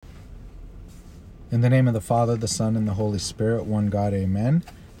In the name of the Father, the Son, and the Holy Spirit, one God, amen.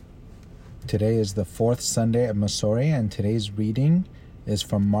 Today is the fourth Sunday of Masori, and today's reading is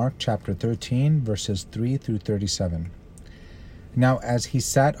from Mark chapter 13, verses 3 through 37. Now, as he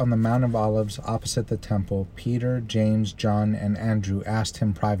sat on the Mount of Olives opposite the temple, Peter, James, John, and Andrew asked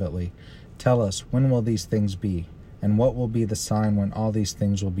him privately, "Tell us, when will these things be? And what will be the sign when all these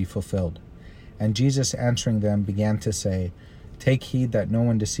things will be fulfilled?" And Jesus answering them began to say, "Take heed that no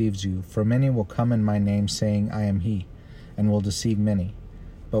one deceives you, for many will come in my name, saying, 'I am he,' and will deceive many.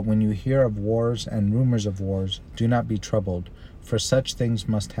 But when you hear of wars and rumors of wars, do not be troubled, for such things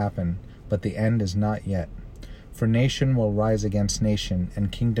must happen, but the end is not yet. For nation will rise against nation,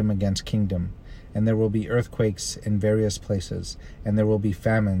 and kingdom against kingdom, and there will be earthquakes in various places, and there will be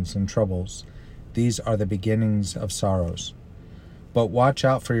famines and troubles. These are the beginnings of sorrows. But watch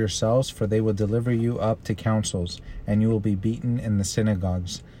out for yourselves, for they will deliver you up to councils, and you will be beaten in the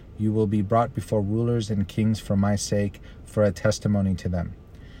synagogues. You will be brought before rulers and kings for my sake, for a testimony to them.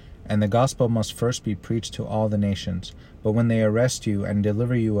 And the gospel must first be preached to all the nations. But when they arrest you and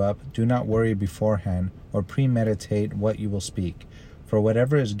deliver you up, do not worry beforehand, or premeditate what you will speak. For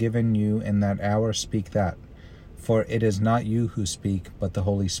whatever is given you in that hour, speak that. For it is not you who speak, but the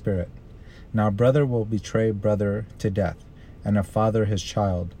Holy Spirit. Now brother will betray brother to death, and a father his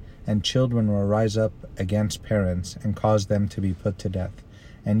child, and children will rise up against parents and cause them to be put to death.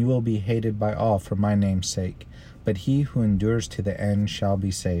 And you will be hated by all for my name's sake, but he who endures to the end shall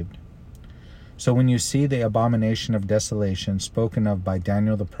be saved. So when you see the abomination of desolation spoken of by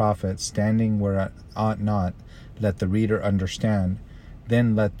Daniel the prophet standing where it ought not, let the reader understand.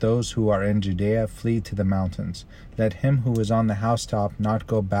 Then let those who are in Judea flee to the mountains. Let him who is on the housetop not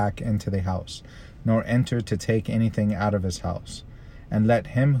go back into the house, nor enter to take anything out of his house. And let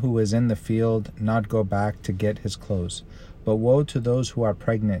him who is in the field not go back to get his clothes. But woe to those who are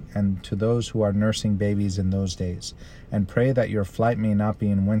pregnant, and to those who are nursing babies in those days. And pray that your flight may not be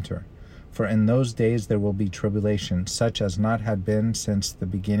in winter. For in those days there will be tribulation, such as not had been since the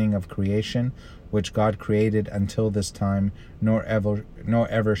beginning of creation, which God created until this time, nor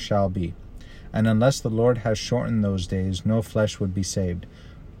ever shall be. And unless the Lord has shortened those days, no flesh would be saved.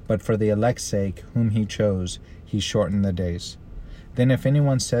 But for the elect's sake, whom he chose, he shortened the days. Then if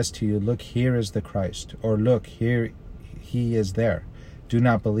anyone says to you, 'Look, here is the Christ,' or 'Look, here he is there,' do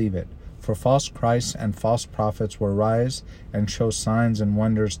not believe it. For false Christs and false prophets will rise and show signs and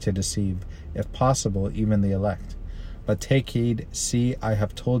wonders to deceive, if possible, even the elect. But take heed, see, I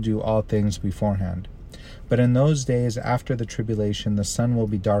have told you all things beforehand. But in those days after the tribulation, the sun will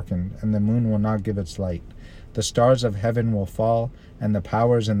be darkened, and the moon will not give its light. The stars of heaven will fall, and the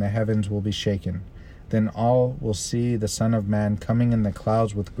powers in the heavens will be shaken. Then all will see the Son of Man coming in the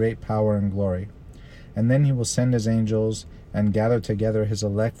clouds with great power and glory. And then he will send his angels, and gather together his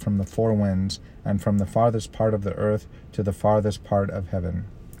elect from the four winds, and from the farthest part of the earth to the farthest part of heaven.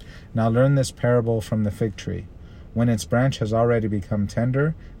 Now learn this parable from the fig tree. When its branch has already become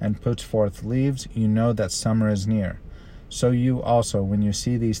tender, and puts forth leaves, you know that summer is near. So you also, when you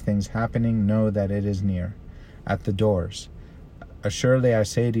see these things happening, know that it is near, at the doors. Assuredly I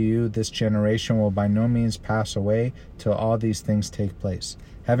say to you, this generation will by no means pass away till all these things take place.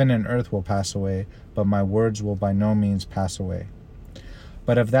 Heaven and earth will pass away, but my words will by no means pass away.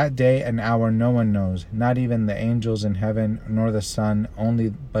 But of that day and hour no one knows, not even the angels in heaven, nor the Son,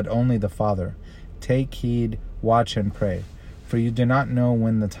 but only the Father. Take heed, watch and pray, for you do not know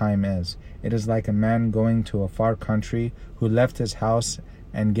when the time is. It is like a man going to a far country, who left his house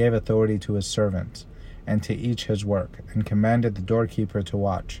and gave authority to his servants, and to each his work, and commanded the doorkeeper to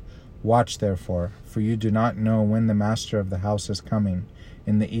watch. Watch therefore, for you do not know when the master of the house is coming,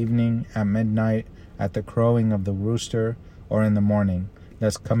 in the evening, at midnight, at the crowing of the rooster, or in the morning,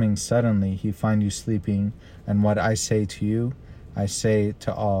 lest coming suddenly he find you sleeping. And what I say to you, I say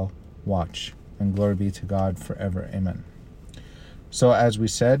to all, watch. And glory be to God forever. Amen. So as we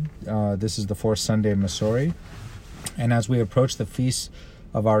said, this is the fourth Sunday of Masori, and as we approach the feast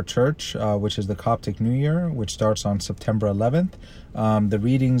of our church, which is the Coptic New Year, which starts on September 11th. The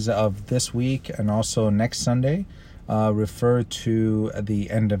readings of this week and also next Sunday refer to the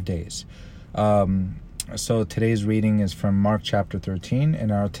end of days. So today's reading is from Mark chapter 13,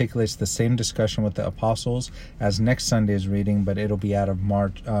 and it articulates the same discussion with the apostles as next Sunday's reading, but it'll be out of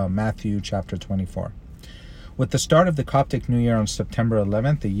Matthew chapter 24. With the start of the Coptic New Year on September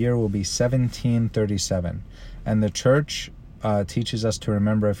 11th, the year will be 1737, and the church teaches us to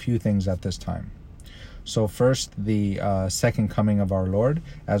remember a few things at this time. So first, the second coming of our Lord.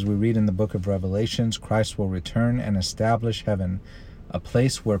 As we read in the book of Revelations, Christ will return and establish heaven a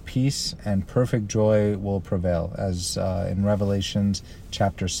place where peace and perfect joy will prevail, as in Revelations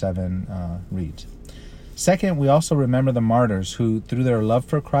chapter 7 reads. Second, we also remember the martyrs who, through their love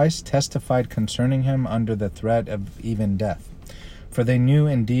for Christ, testified concerning him under the threat of even death. For they knew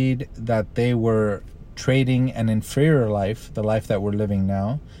indeed that they were trading an inferior life, the life that we're living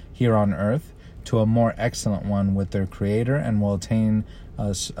now, here on earth, to a more excellent one with their Creator, and will attain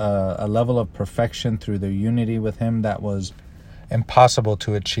a level of perfection through their unity with him that was impossible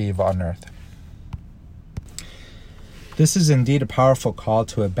to achieve on earth. This is indeed a powerful call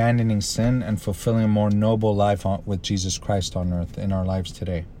to abandoning sin and fulfilling a more noble life with Jesus Christ on earth in our lives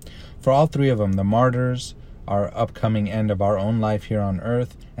today. For all three of them, the martyrs, our upcoming end of our own life here on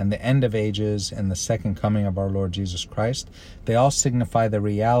earth, and the end of ages and the second coming of our Lord Jesus Christ, they all signify the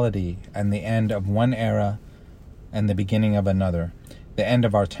reality and the end of one era and the beginning of another, the end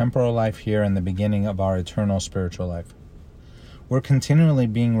of our temporal life here and the beginning of our eternal spiritual life. We're continually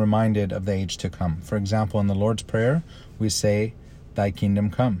being reminded of the age to come. For example, in the Lord's Prayer, we say, "Thy kingdom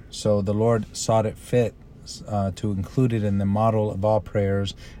come." So the Lord sought it fit to include it in the model of all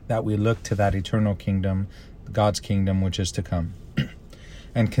prayers, that we look to that eternal kingdom, God's kingdom, which is to come.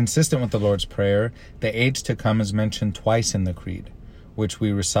 And consistent with the Lord's Prayer, the age to come is mentioned twice in the Creed, which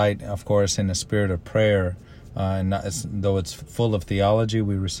we recite, of course, in a spirit of prayer. Though it's full of theology,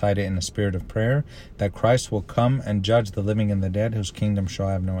 we recite it in a spirit of prayer, that Christ will come and judge the living and the dead, whose kingdom shall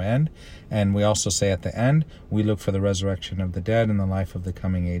have no end. And we also say at the end, we look for the resurrection of the dead and the life of the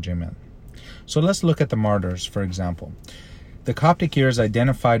coming age. Amen. So let's look at the martyrs, for example. The Coptic year is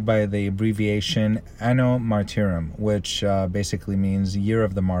identified by the abbreviation Anno Martyrum, which basically means Year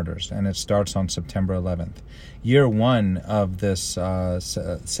of the Martyrs, and it starts on September 11th. Year 1 of this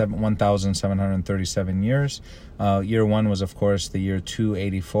 1,737 years, year 1 was, of course, the year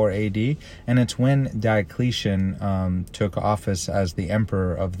 284 AD, and it's when Diocletian took office as the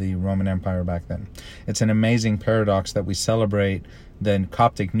emperor of the Roman Empire back then. It's an amazing paradox that we celebrate the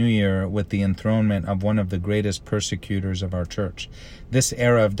Coptic New Year with the enthronement of one of the greatest persecutors of our church. This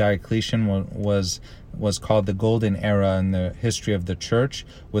era of Diocletian was called the Golden Era in the history of the church,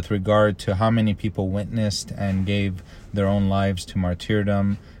 with regard to how many people witnessed and gave their own lives to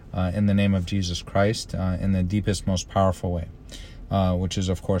martyrdom in the name of Jesus Christ in the deepest, most powerful way, which is,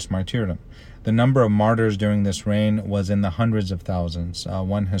 of course, martyrdom. The number of martyrs during this reign was in the hundreds of thousands.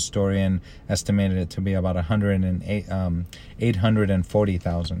 One historian estimated it to be about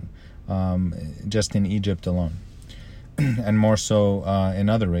 840,000 just in Egypt alone, and more so in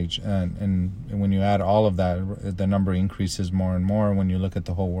other regions. And when you add all of that, the number increases more and more when you look at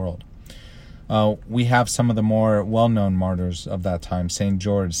the whole world. We have some of the more well-known martyrs of that time: St.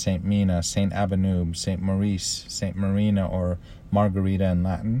 George, St. Mina, St. Abanub, St. Maurice, St. Marina, or Margarita in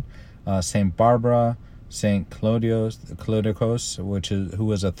Latin, St. Barbara, St. Clodicos, who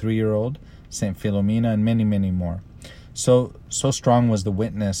was a 3-year-old, St. Philomena, and many, many more. So strong was the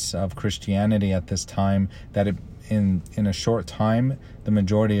witness of Christianity at this time that in a short time, the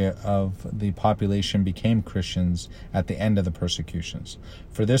majority of the population became Christians at the end of the persecutions.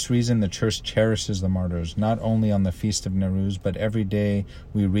 For this reason, the Church cherishes the martyrs, not only on the Feast of Nowruz, but every day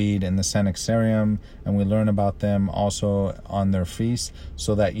we read in the Sanexarium, and we learn about them also on their feasts,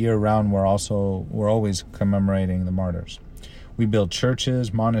 so that year-round we're always commemorating the martyrs. We build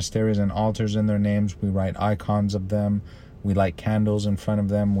churches, monasteries, and altars in their names. We write icons of them. We light candles in front of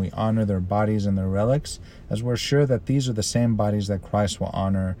them. We honor their bodies and their relics, as we're sure that these are the same bodies that Christ will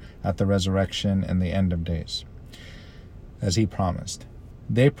honor at the resurrection and the end of days, as he promised.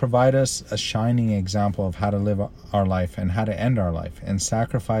 They provide us a shining example of how to live our life and how to end our life, and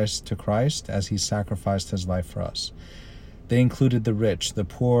sacrifice to Christ as he sacrificed his life for us. They included the rich, the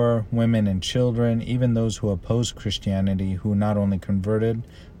poor, women and children, even those who opposed Christianity, who not only converted,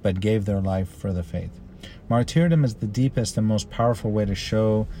 but gave their life for the faith. Martyrdom is the deepest and most powerful way to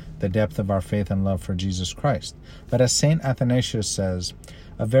show the depth of our faith and love for Jesus Christ. But as St. Athanasius says,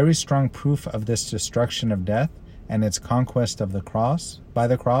 a very strong proof of this destruction of death and its conquest of the cross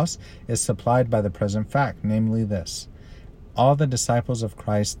is supplied by the present fact, namely this: all the disciples of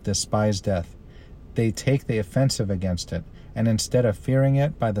Christ despise death. They take the offensive against it, and instead of fearing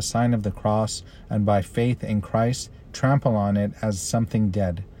it, by the sign of the cross and by faith in Christ, trample on it as something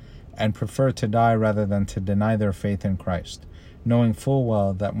dead, and prefer to die rather than to deny their faith in Christ, knowing full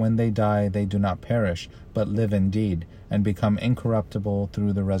well that when they die they do not perish, but live indeed, and become incorruptible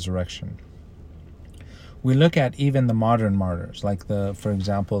through the resurrection. We look at even the modern martyrs, like for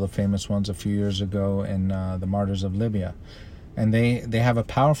example, the famous ones a few years ago in the martyrs of Libya, and they have a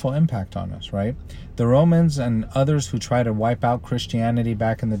powerful impact on us, right? The Romans and others who try to wipe out Christianity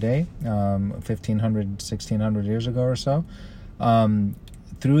back in the day, 1,500, 1,600 years ago or so,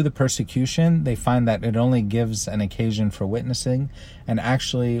 Through the persecution, they find that it only gives an occasion for witnessing and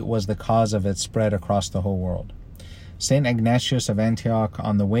actually was the cause of its spread across the whole world. St. Ignatius of Antioch,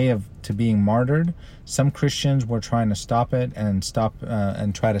 on the way to being martyred, some Christians were trying to stop it and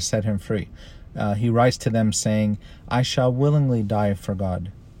try to set him free. He writes to them saying, "I shall willingly die for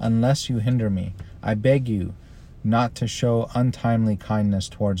God, unless you hinder me. I beg you not to show untimely kindness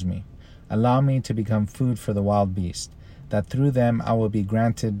towards me. Allow me to become food for the wild beast, that through them I will be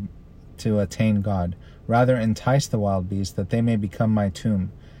granted to attain God. Rather entice the wild beast, that they may become my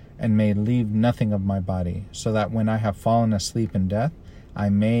tomb, and may leave nothing of my body, so that when I have fallen asleep in death, I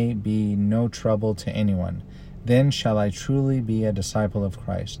may be no trouble to anyone. Then shall I truly be a disciple of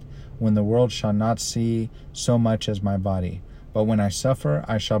Christ, when the world shall not see so much as my body. But when I suffer,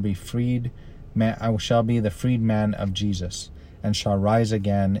 I shall be I shall be the freed man of Jesus, and shall rise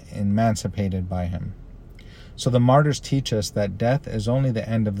again, emancipated by him." So the martyrs teach us that death is only the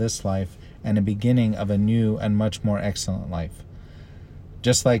end of this life and a beginning of a new and much more excellent life.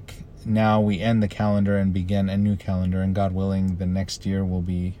 Just like now we end the calendar and begin a new calendar, and God willing, the next year will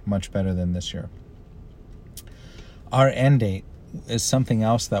be much better than this year. Our end date is something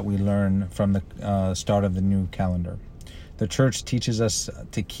else that we learn from the start of the new calendar. The church teaches us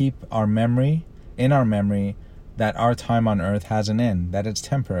to keep in our memory that our time on earth has an end, that it's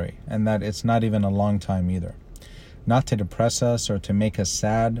temporary, and that it's not even a long time either. Not to depress us or to make us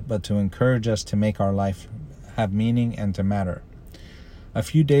sad, but to encourage us to make our life have meaning and to matter. A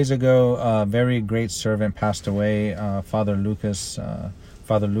few days ago, a very great servant passed away, Father Lua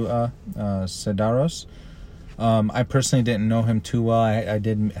Sedaros. I personally didn't know him too well. I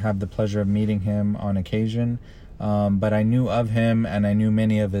did have the pleasure of meeting him on occasion, but I knew of him and I knew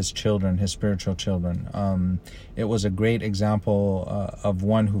many of his children, his spiritual children. It was a great example of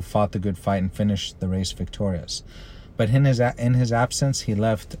one who fought the good fight and finished the race victorious. But in his absence, he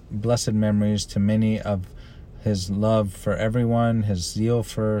left blessed memories to many of his love for everyone, his zeal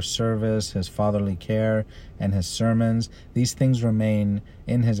for service, his fatherly care, and his sermons. These things remain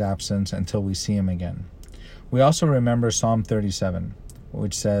in his absence until we see him again. We also remember Psalm 37,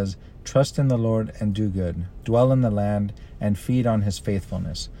 which says, "Trust in the Lord and do good. Dwell in the land and feed on his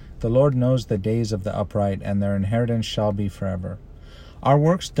faithfulness. The Lord knows the days of the upright, and their inheritance shall be forever." Our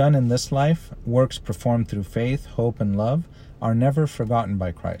works done in this life, works performed through faith, hope, and love, are never forgotten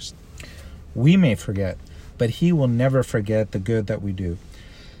by Christ. We may forget, but he will never forget the good that we do.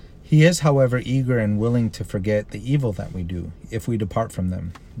 He is, however, eager and willing to forget the evil that we do, if we depart from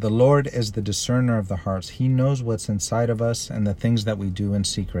them. The Lord is the discerner of the hearts. He knows what's inside of us and the things that we do in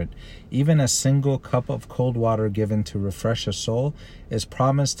secret. Even a single cup of cold water given to refresh a soul is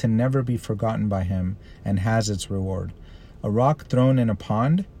promised to never be forgotten by him and has its reward. A rock thrown in a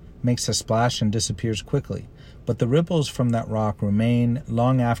pond makes a splash and disappears quickly, but the ripples from that rock remain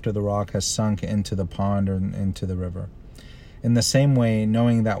long after the rock has sunk into the pond or into the river. In the same way,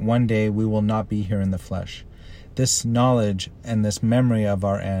 knowing that one day we will not be here in the flesh, this knowledge and this memory of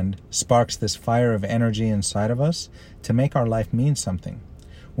our end sparks this fire of energy inside of us to make our life mean something.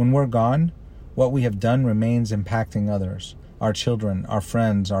 When we're gone, what we have done remains impacting others, our children, our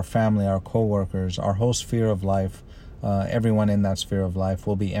friends, our family, our co-workers, our whole sphere of life. Everyone in that sphere of life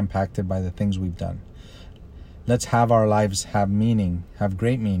will be impacted by the things we've done. Let's have our lives have meaning, have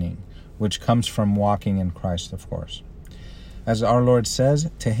great meaning, which comes from walking in Christ, of course. As our Lord says,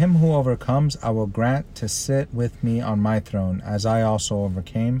 "To him who overcomes, I will grant to sit with me on my throne, as I also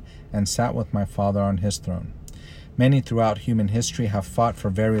overcame and sat with my Father on his throne." Many throughout human history have fought for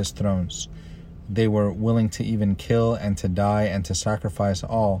various thrones. They were willing to even kill and to die and to sacrifice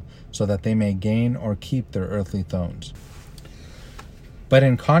all so that they may gain or keep their earthly thrones. But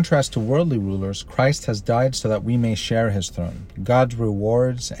in contrast to worldly rulers, Christ has died so that we may share his throne. God's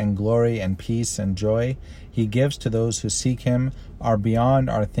rewards and glory and peace and joy he gives to those who seek him are beyond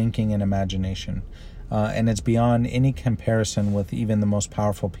our thinking and imagination. And it's beyond any comparison with even the most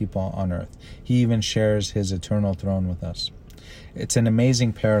powerful people on earth. He even shares his eternal throne with us. It's an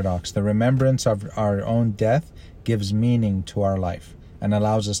amazing paradox. The remembrance of our own death gives meaning to our life and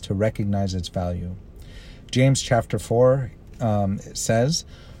allows us to recognize its value. James chapter 4 says,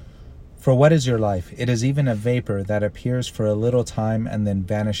 "For what is your life? It is even a vapor that appears for a little time and then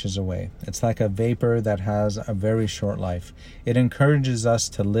vanishes away." It's like a vapor that has a very short life. It encourages us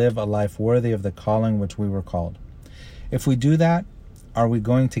to live a life worthy of the calling which we were called. If we do that, are we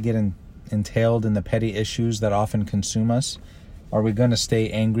going to get entailed in the petty issues that often consume us? Are we going to stay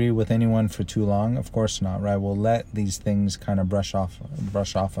angry with anyone for too long? Of course not, right? We'll let these things kind of brush off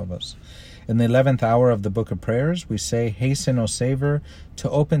of us. In the 11th hour of the Book of Prayers, we say, "Hasten, O Savior, to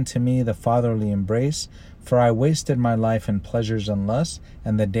open to me the fatherly embrace. For I wasted my life in pleasures and lusts,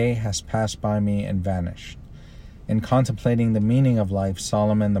 and the day has passed by me and vanished. In contemplating the meaning of life,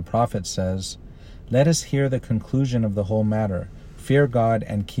 Solomon the prophet says, Let us hear the conclusion of the whole matter. Fear God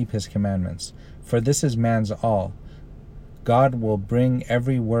and keep his commandments, for this is man's all. God will bring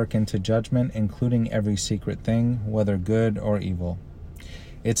every work into judgment, including every secret thing, whether good or evil.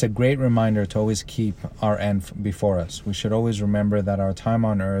 It's a great reminder to always keep our end before us. We should always remember that our time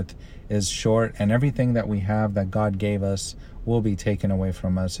on earth is short, and everything that we have that God gave us will be taken away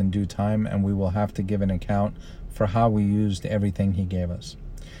from us in due time, and we will have to give an account for how we used everything he gave us.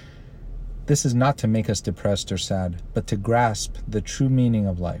 This is not to make us depressed or sad, but to grasp the true meaning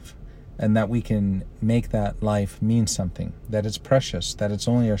of life, and that we can make that life mean something, that it's precious, that it's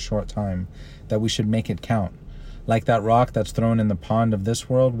only a short time, that we should make it count. Like that rock that's thrown in the pond of this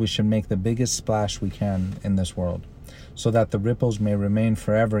world, we should make the biggest splash we can in this world, so that the ripples may remain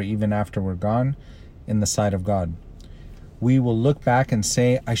forever even after we're gone in the sight of God. We will look back and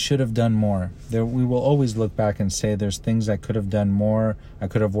say, I should have done more. We will always look back and say, there's things I could have done more. I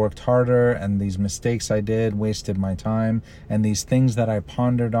could have worked harder, and these mistakes I did wasted my time, and these things that I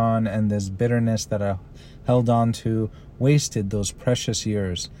pondered on and this bitterness that I held on to wasted those precious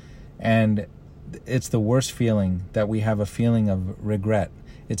years. And it's the worst feeling, that we have a feeling of regret.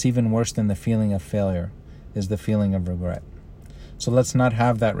 It's even worse than the feeling of failure, is the feeling of regret. So let's not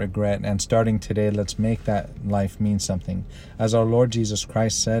have that regret, and starting today, let's make that life mean something. As our Lord Jesus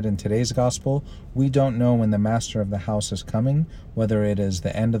Christ said in today's gospel, we don't know when the master of the house is coming, whether it is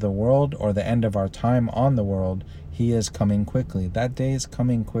the end of the world or the end of our time on the world. He is coming quickly. That day is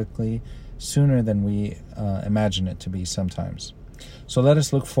coming quickly, sooner than we imagine it to be sometimes. So let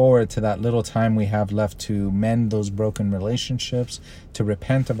us look forward to that little time we have left to mend those broken relationships, to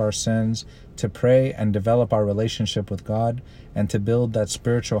repent of our sins, to pray and develop our relationship with God, and to build that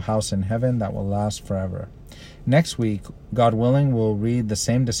spiritual house in heaven that will last forever. Next week, God willing, we'll read the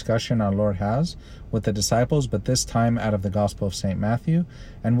same discussion our Lord has with the disciples, but this time out of the Gospel of St. Matthew,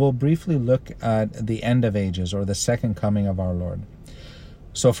 and we'll briefly look at the end of ages, or the second coming of our Lord.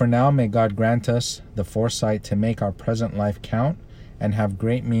 So for now, may God grant us the foresight to make our present life count and have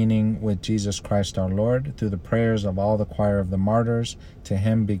great meaning with Jesus Christ our Lord, through the prayers of all the choir of the martyrs. To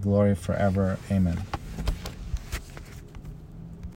him be glory forever. Amen.